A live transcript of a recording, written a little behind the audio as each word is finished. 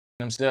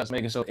them steps,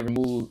 making sure every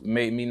move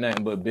made me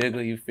nothing but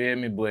bigger, you feel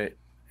me? But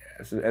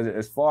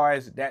as far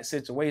as that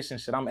situation,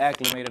 shit, I'm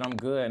acclimated, I'm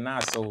good now,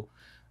 so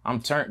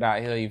I'm turned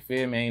out here, you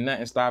feel me? Ain't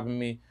nothing stopping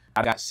me.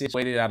 I got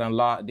situated, I done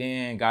locked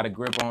in, got a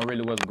grip on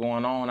really what's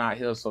going on out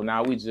here, so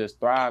now we just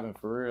thriving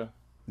for real.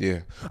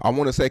 Yeah, I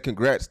want to say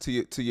congrats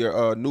to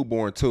your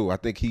newborn too. I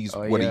think he's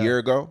a year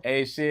ago.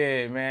 Hey,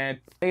 shit, man,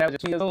 he's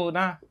 2 years old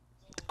now.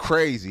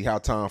 Crazy how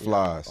time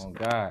flies. Oh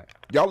God.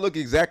 Y'all look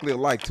exactly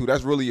alike too.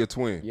 That's really your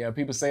twin. Yeah,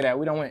 people say that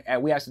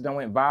we actually done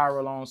went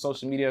viral on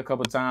social media a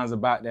couple of times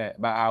about that,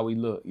 about how we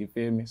look. You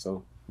feel me?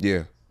 So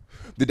yeah.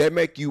 Did that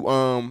make you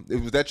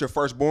was that your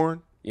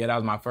firstborn? Yeah, that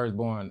was my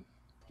firstborn.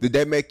 Did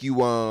that make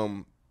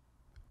you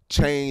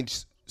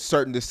change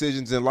certain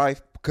decisions in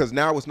life? Because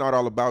now it's not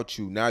all about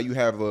you. Now you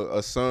have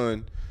a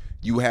son,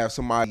 you have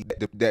somebody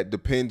that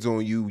depends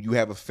on you, you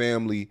have a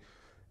family.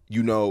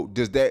 You know,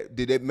 did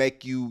it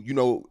make you, you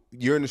know,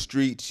 you're in the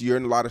streets, you're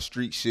in a lot of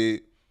street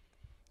shit.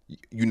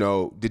 You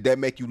know, did that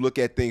make you look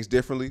at things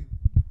differently?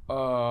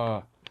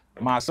 My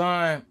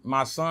son,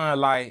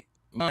 like,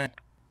 man,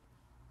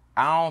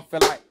 I don't feel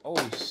like,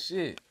 oh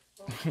shit.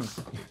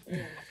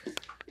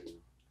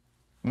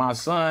 My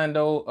son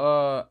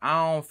though,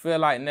 I don't feel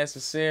like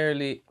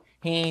necessarily,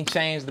 he ain't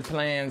changed the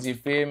plans, you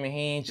feel me? He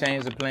ain't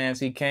changed the plans.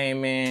 He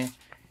came in,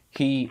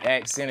 he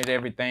accented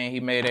everything, he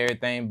made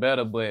everything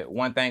better. But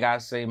one thing I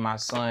say my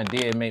son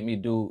did make me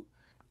do,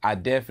 I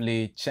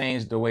definitely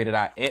changed the way that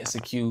I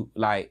execute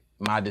like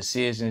my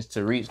decisions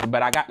to reach.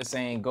 But I got the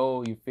same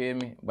goal, you feel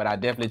me? But I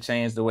definitely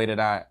changed the way that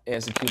I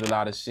execute a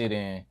lot of shit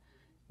and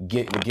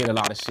get a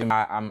lot of shit.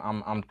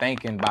 I'm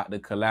thinking about the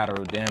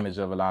collateral damage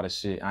of a lot of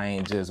shit. I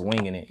ain't just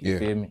winging it, you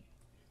feel me?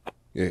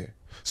 Yeah.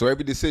 So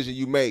every decision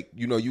you make,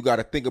 you know, you got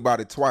to think about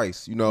it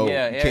twice. You know,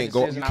 yeah, you can't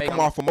go, you come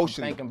off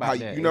emotion.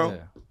 You know? Yeah.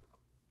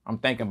 I'm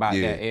thinking about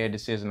that every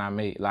decision I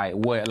make. Like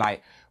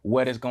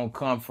what it's gonna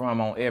come from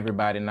on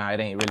everybody now. It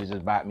ain't really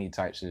just about me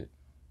type shit.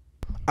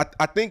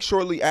 I think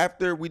shortly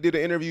after we did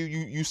an interview,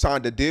 you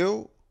signed a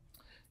deal.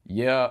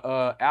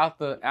 Yeah,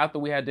 after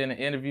we had done an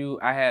interview,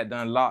 I had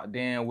done locked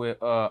in with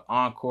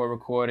Encore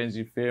Recordings,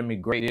 you feel me?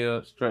 Great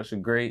deal,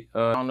 structured great.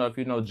 I don't know if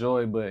you know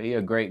Joey, but he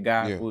a great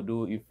guy, cool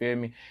dude, you feel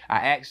me? I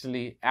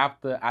actually,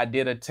 after I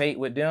did a tape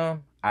with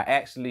them, I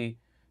actually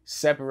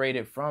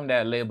separated from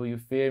that label, you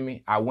feel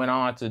me? I went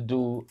on to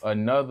do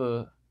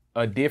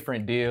a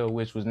different deal,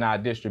 which was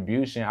not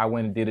distribution. I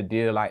went and did a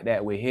deal like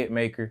that with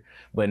Hitmaker.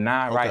 But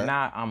now, right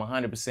now, I'm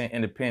 100%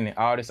 independent.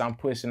 All this I'm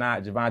pushing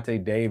out,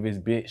 Javante Davis,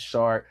 Bit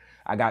Shark.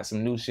 I got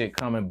some new shit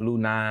coming, Blue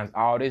Nines.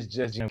 All this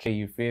just GMK,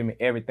 you feel me?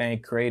 Everything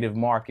creative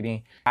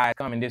marketing.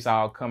 This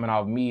all coming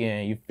off me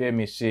and, you feel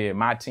me, shit,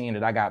 my team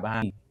that I got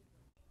behind me.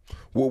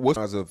 What's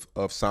the cons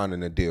of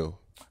signing a deal?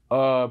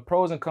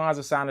 Pros and cons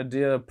of signing a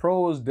deal.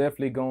 Pros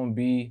definitely gonna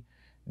be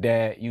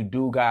that you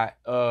do got,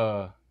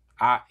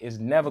 it's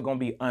never gonna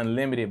be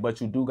unlimited, but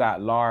you do got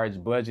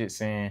large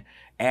budgets and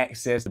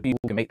access to people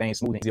who can make things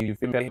smooth. You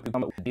feel me?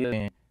 Come up with a deal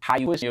and how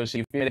you push your shit.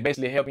 You feel me?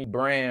 Basically helping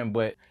brand,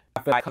 but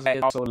I feel like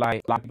it's also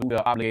like a lot of people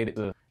are obligated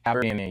to have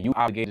brand and you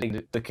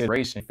obligated to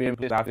consideration. Feel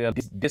me? I feel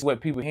this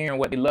what people hearing,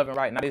 what they loving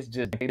right now. This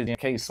just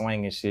case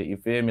swinging shit. You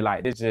feel me?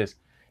 Like this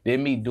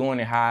me doing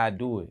it how I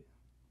do it.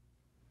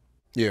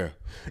 Yeah,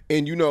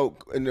 and you know,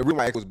 and the reason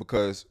why was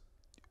because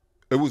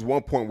there was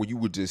one point where you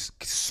were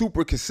just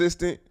super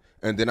consistent,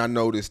 and then I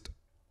noticed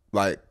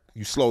like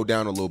you slowed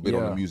down a little bit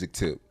on the music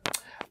tip.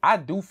 I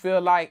do feel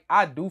like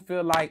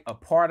a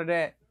part of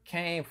that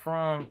came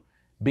from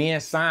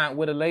being signed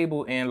with a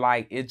label, and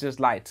like it just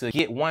like to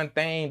get one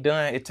thing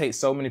done, it takes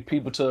so many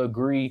people to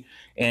agree,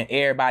 and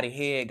everybody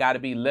head got to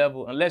be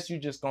level. Unless you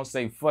just gonna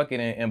say fuck it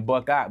and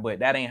buck out, but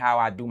that ain't how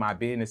I do my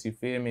business. You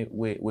feel me?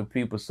 With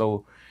people,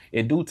 so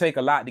it do take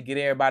a lot to get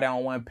everybody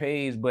on one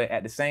page. But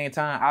at the same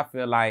time, I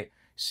feel like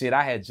shit.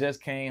 I had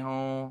just came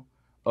home.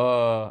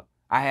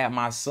 I had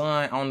my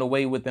son on the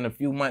way within a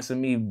few months of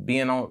me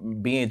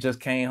being just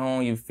came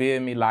home. You feel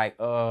me? Like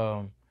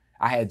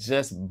I had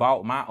just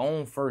bought my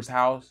own first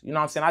house. You know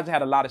what I'm saying? I just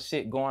had a lot of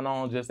shit going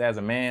on just as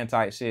a man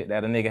type shit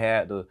that a nigga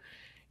had to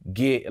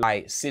get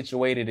like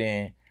situated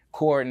and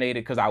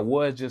coordinated, because I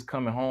was just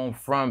coming home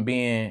from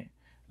being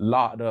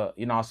locked up,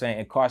 you know what I'm saying,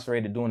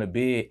 incarcerated doing a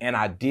bid. And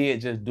I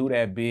did just do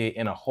that bid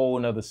in a whole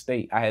nother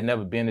state. I had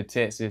never been to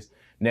Texas,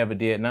 never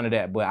did none of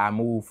that, but I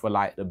moved for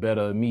like the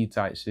better of me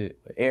type shit.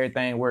 But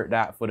everything worked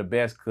out for the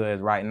best, cause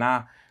right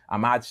now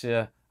I'm out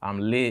here, I'm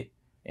lit.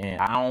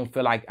 And I don't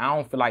feel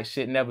like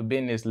shit never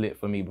been this lit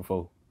for me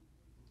before.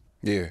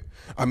 Yeah,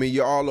 I mean,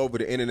 you're all over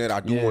the internet. I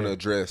do want to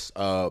address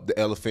the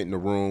elephant in the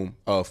room.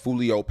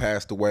 Foolio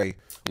passed away.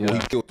 He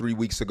killed 3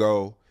 weeks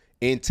ago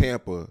in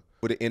Tampa.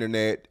 With the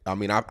internet, I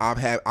mean,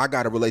 I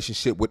got a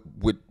relationship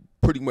with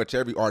pretty much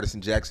every artist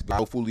in Jacksonville. I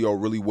know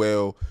Foolio really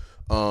well.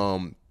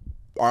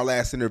 Our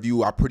last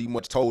interview, I pretty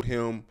much told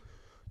him,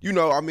 you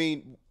know, I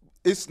mean,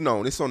 it's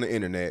known, it's on the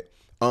internet.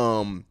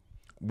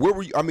 Where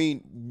were you? I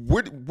mean,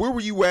 where were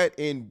you at?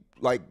 And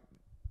like,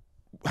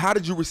 how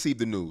did you receive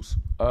the news?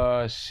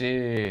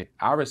 Shit,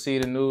 I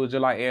received the news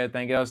just like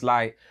everything else.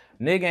 Like,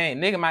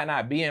 nigga might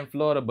not be in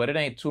Florida, but it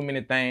ain't too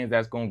many things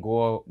that's gonna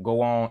go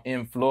on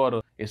in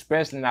Florida,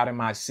 especially not in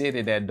my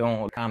city, that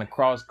don't kind of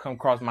come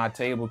across my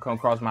table, come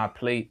across my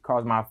plate,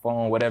 cross my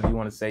phone, whatever you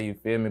want to say, you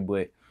feel me?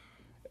 But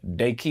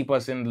they keep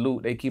us in the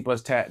loop, they keep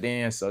us tapped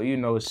in, so you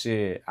know,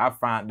 shit, I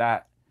find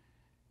out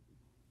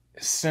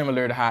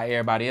similar to how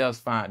everybody else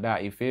find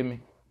out, you feel me?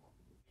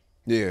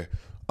 Yeah.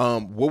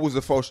 What was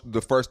the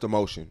first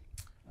emotion?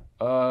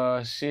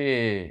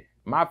 Shit.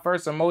 My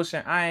first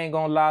emotion, I ain't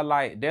gonna lie,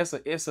 like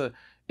it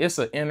was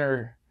an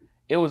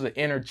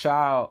inner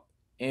child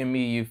in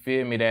me, you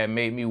feel me, that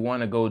made me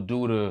wanna go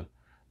do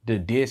the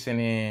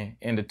dissing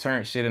and the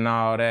turn shit and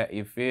all that,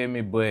 you feel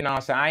me? But you know what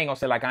I'm saying? I ain't gonna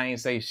say like I ain't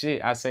say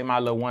shit. I say my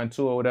little 1-2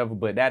 or whatever,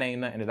 but that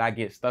ain't nothing that I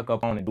get stuck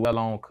up on and dwell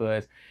on,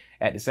 cause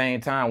at the same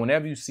time,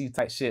 whenever you see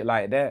type shit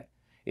like that,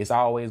 it's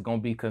always gonna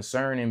be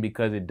concerning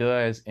because it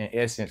does, in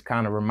essence,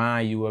 kind of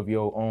remind you of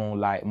your own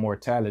like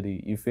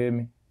mortality. You feel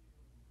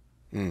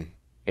me?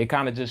 It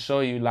kind of just show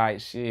you like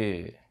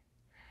shit.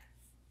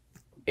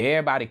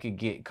 Everybody could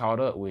get caught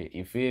up with.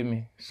 You feel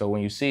me? So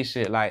when you see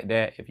shit like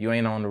that, if you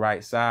ain't on the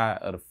right side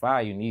of the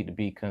fire, you need to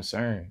be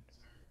concerned.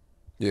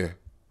 Yeah,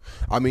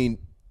 I mean,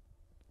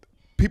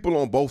 people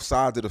on both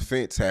sides of the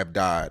fence have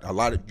died.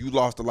 You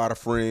lost a lot of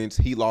friends.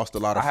 He lost a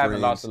lot of friends. I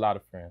haven't lost a lot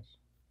of friends.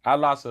 I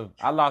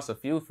lost a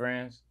few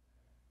friends.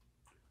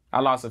 I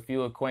lost a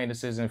few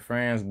acquaintances and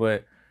friends,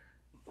 but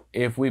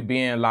if we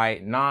being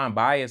like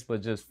non-biased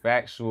but just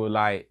factual,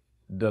 like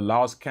the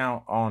loss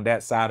count on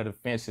that side of the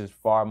fence is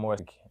far more.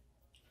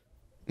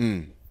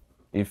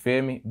 You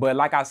feel me? But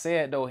like I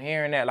said though,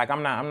 hearing that, like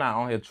I'm not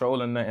on here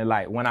trolling nothing.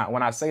 Like when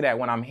I say that,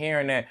 when I'm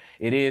hearing that,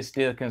 it is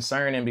still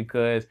concerning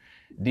because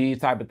these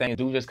type of things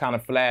do just kind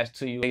of flash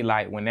to you.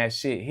 Like when that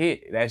shit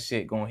hit, that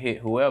shit gonna hit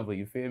whoever.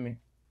 You feel me?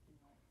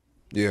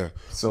 Yeah.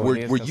 So were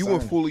you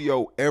and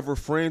Foolio ever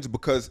friends?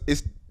 Because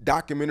it's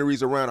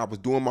documentaries around. I was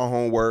doing my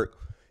homework,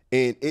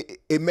 and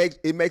it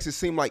makes it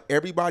seem like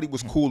everybody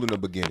was cool in the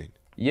beginning.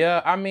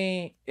 Yeah, I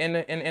mean, in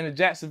the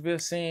Jacksonville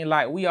scene,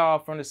 like we all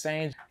from the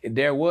same.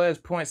 There was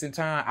points in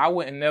time. I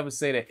wouldn't never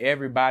say that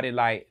everybody,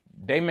 like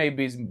they may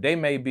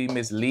be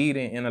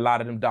misleading in a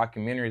lot of them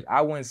documentaries.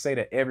 I wouldn't say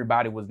that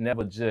everybody was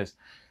never just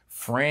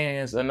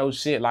friends or no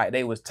shit. Like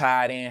they was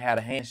tied in, had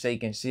a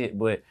handshake and shit.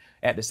 But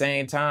at the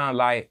same time,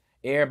 like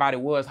everybody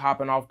was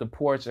hopping off the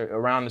porch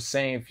around the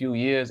same few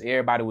years.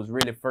 Everybody was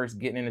really first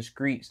getting in the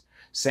streets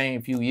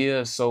same few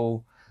years.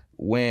 So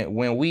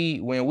when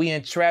we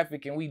in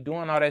traffic and we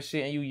doing all that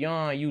shit and you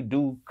young, you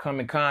do come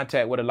in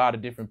contact with a lot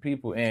of different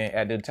people. And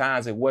at the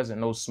times it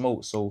wasn't no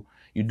smoke. So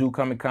you do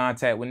come in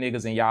contact with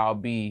niggas and y'all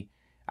be,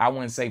 I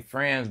wouldn't say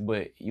friends,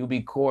 but you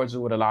be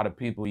cordial with a lot of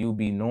people. You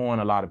be knowing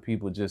a lot of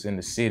people just in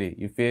the city.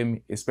 You feel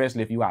me?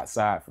 Especially if you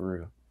outside for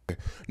real.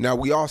 Now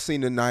we all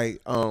seen the night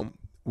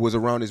was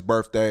around his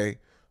birthday,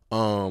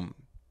 and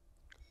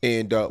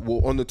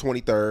well on the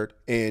 23rd.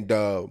 And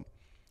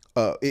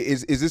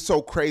is it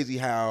so crazy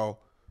how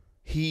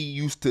he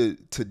used to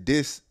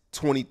diss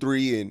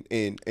 23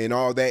 and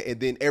all that,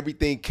 and then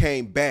everything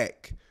came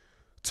back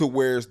to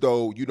where as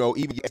though, you know,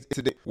 even the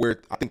incident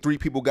where I think 3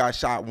 people got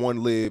shot,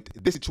 1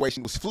 lived. This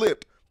situation was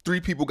flipped. 3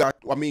 people got,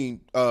 I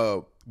mean,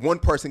 1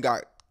 person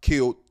got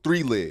killed,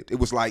 3 lived. It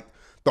was like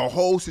the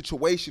whole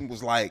situation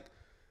was like,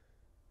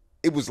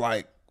 it was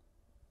like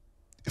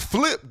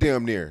flipped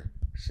damn near.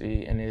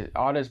 See, and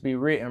all this be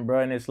written,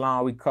 bro. In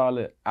Islam, we call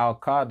it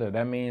al-qadr.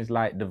 That means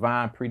like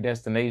divine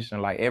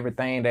predestination. Like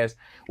everything that's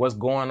what's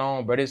going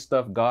on, bro. This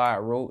stuff God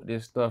wrote.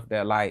 This stuff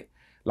that like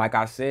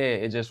I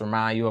said, it just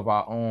remind you of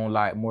our own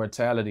like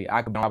mortality.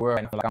 I could be in my world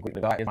and like I'm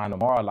with God is mine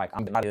tomorrow. Like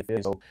I'm not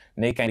here, so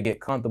they can't get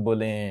comfortable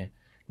in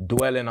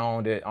dwelling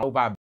on that.